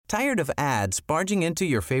Tired of ads barging into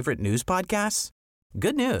your favorite news podcasts?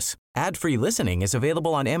 Good news. Ad-free listening is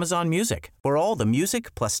available on Amazon Music for all the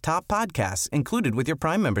music plus top podcasts included with your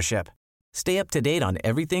Prime membership. Stay up to date on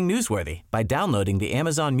everything newsworthy by downloading the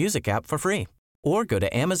Amazon Music app for free or go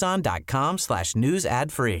to amazon.com/news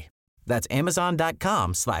ad free. That's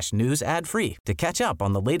amazon.com/news ad free to catch up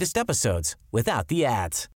on the latest episodes without the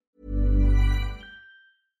ads.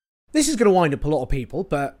 This is going to wind up a lot of people,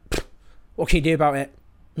 but what can you do about it?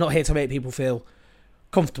 Not here to make people feel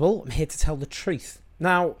comfortable. I'm here to tell the truth.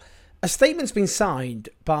 Now, a statement's been signed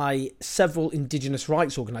by several Indigenous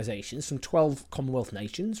rights organisations from 12 Commonwealth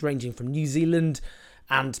nations, ranging from New Zealand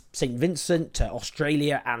and St Vincent to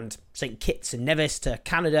Australia and St Kitts and Nevis to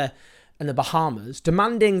Canada and the Bahamas,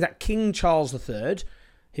 demanding that King Charles III,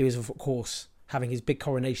 who is of course having his big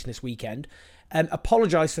coronation this weekend,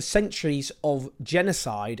 apologise for centuries of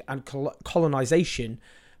genocide and colonisation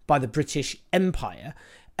by the British Empire.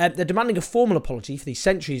 They're demanding a formal apology for these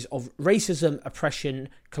centuries of racism, oppression,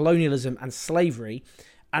 colonialism and slavery,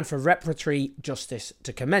 and for reparatory justice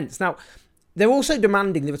to commence. Now, they're also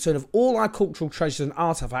demanding the return of all our cultural treasures and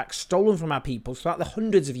artefacts stolen from our people throughout the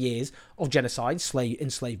hundreds of years of genocide,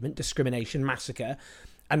 enslavement, discrimination, massacre,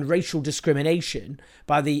 and racial discrimination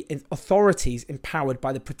by the authorities empowered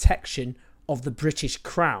by the protection of the British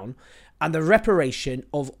Crown, and the reparation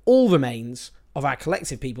of all remains of our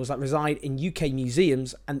collective peoples that reside in UK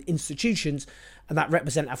museums and institutions and that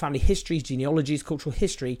represent our family histories, genealogies, cultural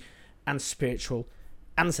history and spiritual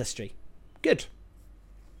ancestry. Good.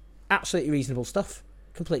 Absolutely reasonable stuff.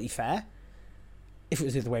 Completely fair. If it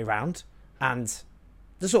was the other way around. And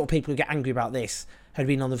the sort of people who get angry about this had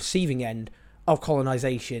been on the receiving end of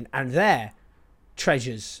colonisation, and their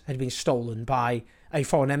treasures had been stolen by a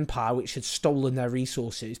foreign empire which had stolen their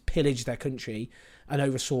resources, pillaged their country and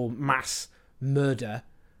oversaw mass murder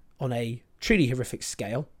on a truly horrific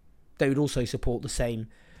scale. They would also support the same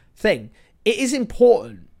thing. It is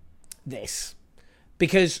important, this,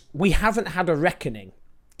 because we haven't had a reckoning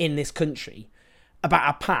in this country about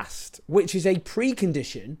our past, which is a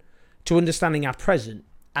precondition to understanding our present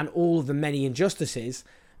and all of the many injustices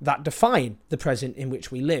that define the present in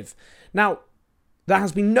which we live. Now, there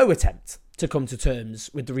has been no attempt to come to terms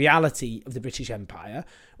with the reality of the British Empire,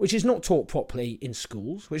 which is not taught properly in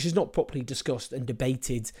schools, which is not properly discussed and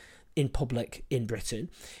debated in public in Britain.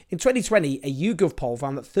 In 2020, a YouGov poll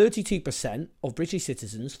found that 32% of British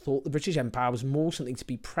citizens thought the British Empire was more something to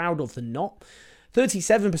be proud of than not.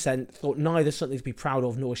 37% thought neither something to be proud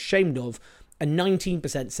of nor ashamed of, and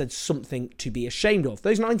 19% said something to be ashamed of.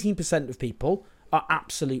 Those 19% of people are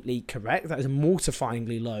absolutely correct. That is a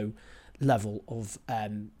mortifyingly low level of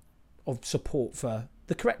support for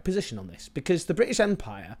the correct position on this, because the British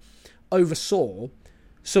Empire oversaw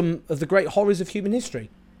some of the great horrors of human history.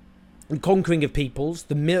 The conquering of peoples,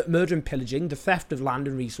 the murder and pillaging, the theft of land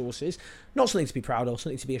and resources, not something to be proud of,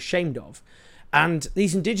 something to be ashamed of. And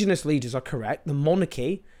these Indigenous leaders are correct. The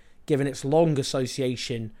monarchy, given its long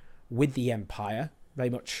association with the empire, very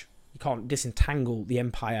much, you can't disentangle the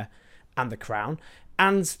empire and the crown,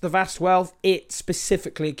 and the vast wealth it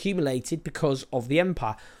specifically accumulated because of the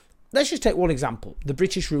empire. Let's just take one example, the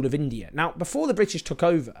British rule of India. Now, before the British took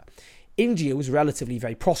over, India was relatively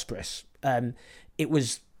very prosperous. It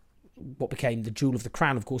was what became the jewel of the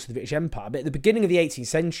crown, of course, of the British Empire. But at the beginning of the 18th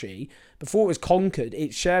century, before it was conquered,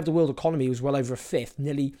 its share of the world economy was well over a fifth,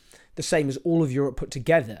 nearly the same as all of Europe put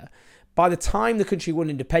together. By the time the country won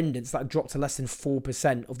independence, that dropped to less than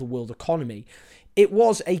 4% of the world economy. It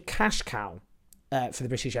was a cash cow for the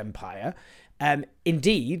British Empire.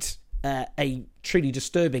 Indeed, a truly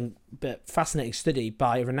disturbing but fascinating study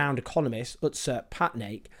by a renowned economist, Utsa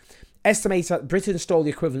Patnaik, estimates that Britain stole the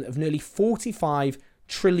equivalent of nearly $45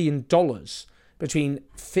 trillion between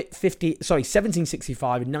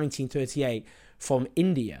 1765 and 1938 from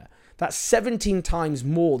India. That's 17 times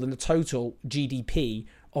more than the total GDP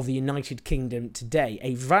of the United Kingdom today.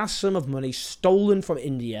 A vast sum of money stolen from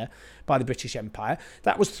India by the British Empire.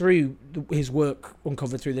 That was through his work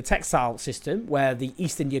uncovered through the textile system, where the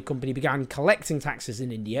East India Company began collecting taxes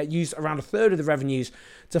in India, used around a third of the revenues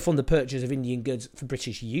to fund the purchase of Indian goods for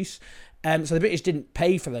British use. So the British didn't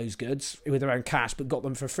pay for those goods with their own cash, but got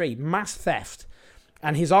them for free. Mass theft.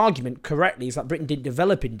 And his argument, correctly, is that Britain didn't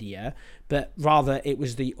develop India, but rather it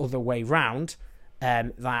was the other way round,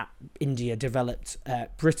 that India developed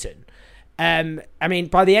Britain. I mean,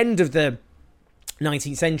 by the end of the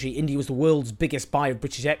 19th century, India was the world's biggest buyer of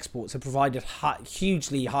British exports and provided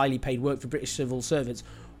hugely highly paid work for British civil servants,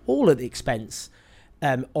 all at the expense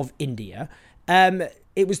of India.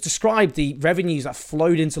 it was described, the revenues that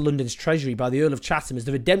flowed into London's treasury by the Earl of Chatham, as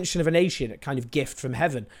the redemption of a nation, a kind of gift from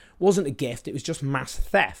heaven. It wasn't a gift, it was just mass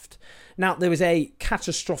theft. Now, there was a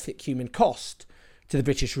catastrophic human cost to the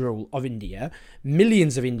British rule of India.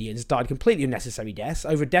 Millions of Indians died completely unnecessary deaths.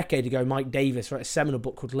 Over a decade ago, Mike Davis wrote a seminal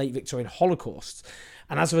book called Late Victorian Holocausts.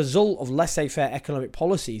 And as a result of laissez-faire economic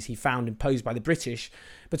policies he found imposed by the British,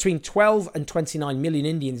 between 12 and 29 million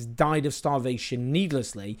Indians died of starvation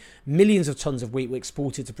needlessly. Millions of tons of wheat were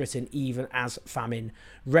exported to Britain even as famine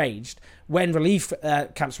raged. When relief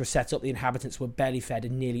camps were set up, the inhabitants were barely fed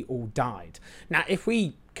and nearly all died. Now, if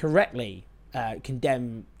we correctly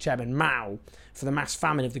condemn Chairman Mao for the mass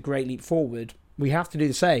famine of the Great Leap Forward, we have to do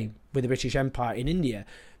the same with the British Empire in India.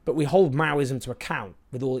 But we hold Maoism to account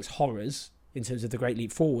with all its horrors in terms of the Great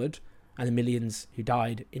Leap Forward and the millions who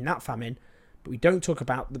died in that famine. But we don't talk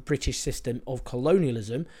about the British system of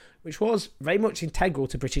colonialism, which was very much integral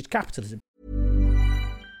to British capitalism.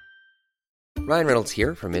 Ryan Reynolds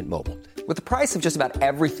here from Mint Mobile. With the price of just about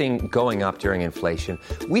everything going up during inflation,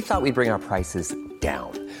 we thought we'd bring our prices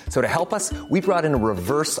down. So to help us, we brought in a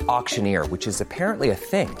reverse auctioneer, which is apparently a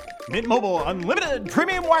thing. Mint Mobile Unlimited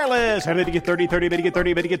Premium Wireless. How to get 30, 30, bit to get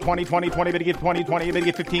 30, bit to get 20, 20, 20, bit to get 20, 20, bit to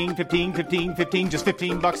get 15, 15, 15, 15, just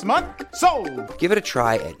 $15 a month? Sold! Give it a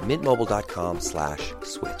try at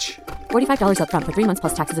mintmobile.com/switch. $45 up front for 3 months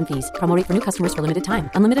plus taxes and fees. Promo rate for new customers for limited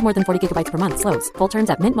time. Unlimited more than 40 gigabytes per month. Slows full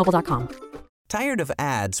terms at mintmobile.com. Tired of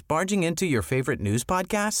ads barging into your favorite news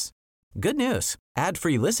podcasts? Good news.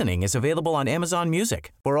 Ad-free listening is available on Amazon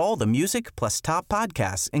Music for all the music plus top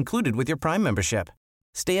podcasts included with your Prime membership.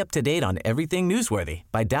 Stay up to date on everything newsworthy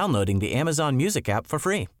by downloading the Amazon Music app for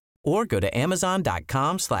free or go to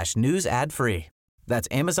amazon.com/news ad free. That's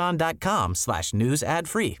amazon.com/news ad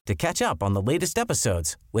free to catch up on the latest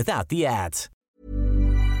episodes without the ads.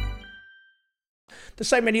 There's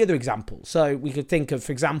so many other examples. So we could think of,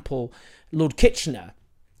 for example, Lord Kitchener,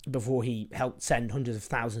 before he helped send hundreds of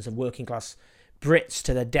thousands of working class Brits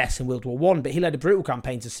to their deaths in World War One, but he led a brutal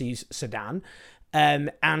campaign to seize Sudan.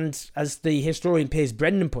 And as the historian Piers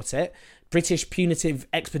Brendan put it, British punitive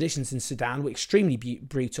expeditions in Sudan were extremely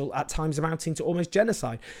brutal, at times amounting to almost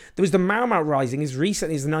genocide. There was the Mau Mau Rising as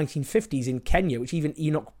recently as the 1950s in Kenya, which even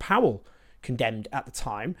Enoch Powell condemned at the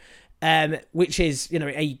time, which is,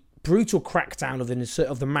 a brutal crackdown of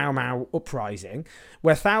the Mau Mau uprising,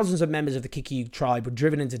 where thousands of members of the Kikuyu tribe were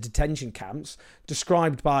driven into detention camps,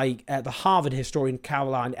 described by the Harvard historian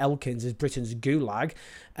Caroline Elkins as Britain's Gulag.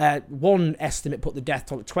 One estimate put the death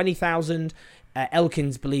toll at 20,000.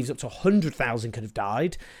 Elkins believes up to 100,000 could have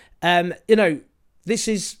died.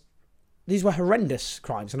 These were horrendous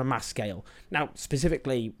crimes on a mass scale. Now,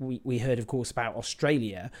 specifically, we heard, of course, about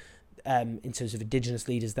Australia, in terms of Indigenous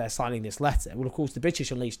leaders there signing this letter. Well, of course, the British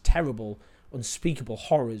unleashed terrible, unspeakable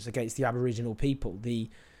horrors against the Aboriginal people, the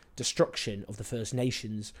destruction of the First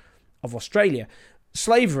Nations of Australia.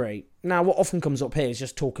 Slavery. Now, what often comes up here is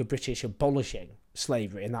just talk of British abolishing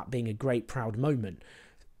slavery and that being a great, proud moment.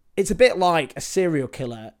 It's a bit like a serial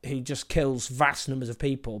killer who just kills vast numbers of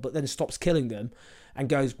people, but then stops killing them and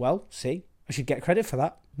goes, well, see, I should get credit for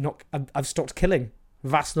that. I've stopped killing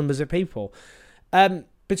vast numbers of people.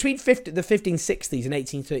 Between the 1560s and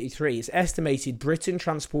 1833, it's estimated Britain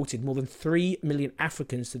transported more than 3 million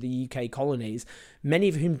Africans to the UK colonies, many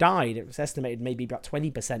of whom died. It was estimated maybe about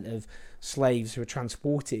 20% of slaves who were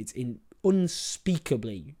transported in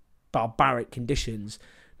unspeakably barbaric conditions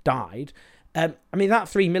died. That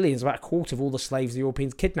 3 million is about a quarter of all the slaves the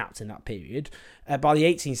Europeans kidnapped in that period. By the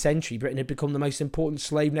 18th century, Britain had become the most important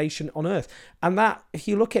slave nation on earth. And that, if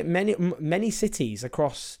you look at many cities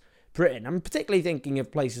across Britain, I'm particularly thinking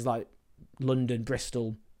of places like London,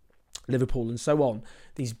 Bristol, Liverpool, and so on,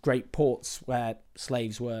 these great ports where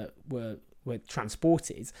slaves were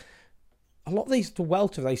transported. A lot of the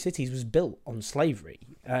wealth of those cities was built on slavery.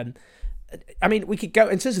 We could go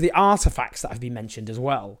in terms of the artefacts that have been mentioned as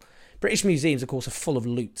well. British museums, of course, are full of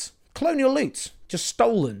loot. Colonial loot, just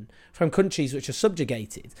stolen from countries which are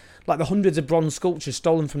subjugated. Like the hundreds of bronze sculptures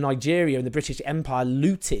stolen from Nigeria and the British Empire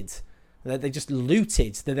looted. They just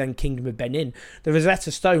looted the then Kingdom of Benin. The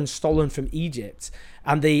Rosetta Stone stolen from Egypt.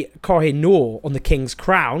 And the Koh-i Noor on the King's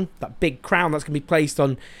crown, that big crown that's going to be placed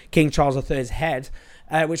on King Charles III's head,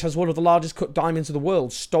 which has one of the largest cut diamonds of the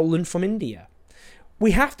world, stolen from India.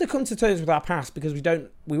 We have to come to terms with our past because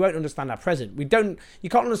we won't understand our present. You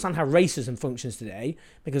can't understand how racism functions today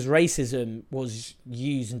because racism was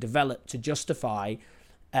used and developed to justify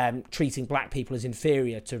treating black people as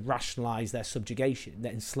inferior to rationalise their subjugation,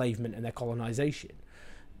 their enslavement and their colonisation.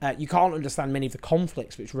 You can't understand many of the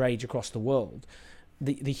conflicts which rage across the world,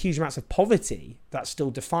 the huge amounts of poverty that still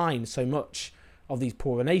define so much of these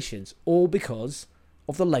poorer nations, all because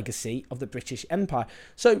of the legacy of the British Empire.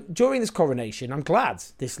 So during this coronation, I'm glad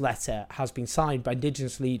this letter has been signed by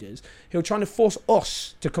Indigenous leaders who are trying to force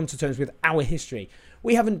us to come to terms with our history.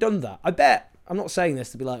 We haven't done that. I bet, I'm not saying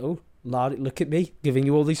this to be like, oh, lad, look at me, giving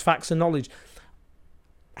you all these facts and knowledge.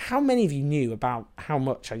 How many of you knew about how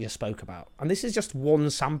much I just spoke about? And this is just one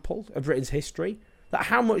sample of Britain's history. That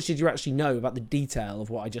how much did you actually know about the detail of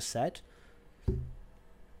what I just said? Do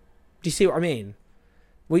you see what I mean?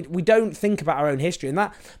 We don't think about our own history. And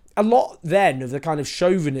that a lot then of the kind of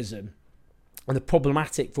chauvinism and the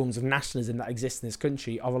problematic forms of nationalism that exist in this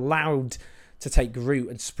country are allowed to take root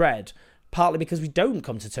and spread, partly because we don't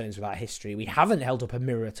come to terms with our history. We haven't held up a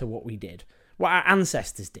mirror to what we did, what our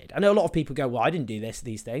ancestors did. I know a lot of people go, well, I didn't do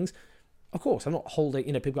these things. Of course, I'm not holding,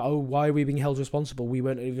 people go, oh, why are we being held responsible? We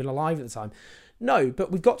weren't even alive at the time. No,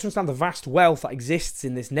 but we've got to understand the vast wealth that exists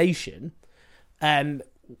in this nation.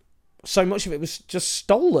 So much of it was just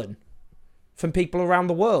stolen from people around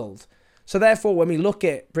the world. So therefore, when we look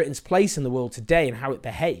at Britain's place in the world today and how it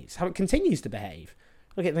behaves, how it continues to behave,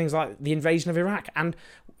 look at things like the invasion of Iraq and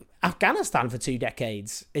Afghanistan for 2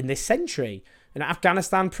 decades in this century, and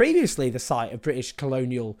Afghanistan previously the site of British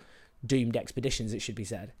colonial doomed expeditions, it should be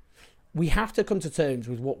said. We have to come to terms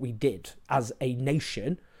with what we did as a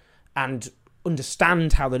nation and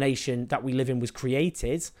understand how the nation that we live in was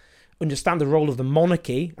created, understand the role of the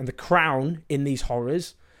monarchy and the crown in these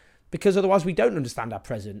horrors, because otherwise we don't understand our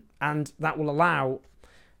present, and that will allow,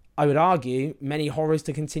 I would argue, many horrors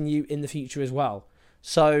to continue in the future as well.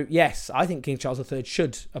 So yes, I think King Charles III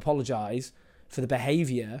should apologise for the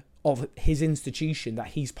behaviour of his institution that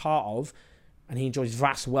he's part of, and he enjoys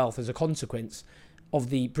vast wealth as a consequence of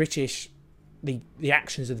the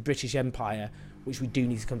actions of the British Empire, which we do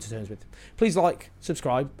need to come to terms with. Please like,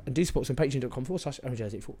 subscribe, and do support us on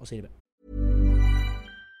patreon.com/OJ84. I'll see you in a bit.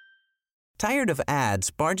 Tired of ads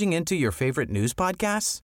barging into your favorite news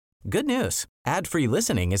podcasts? Good news. Ad-free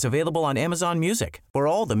listening is available on Amazon Music for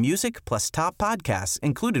all the music plus top podcasts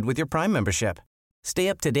included with your Prime membership. Stay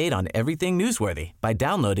up to date on everything newsworthy by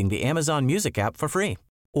downloading the Amazon Music app for free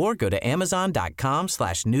or go to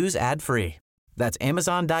amazon.com/news ad free. That's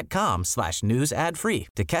amazon.com/news ad free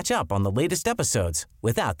to catch up on the latest episodes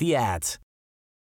without the ads.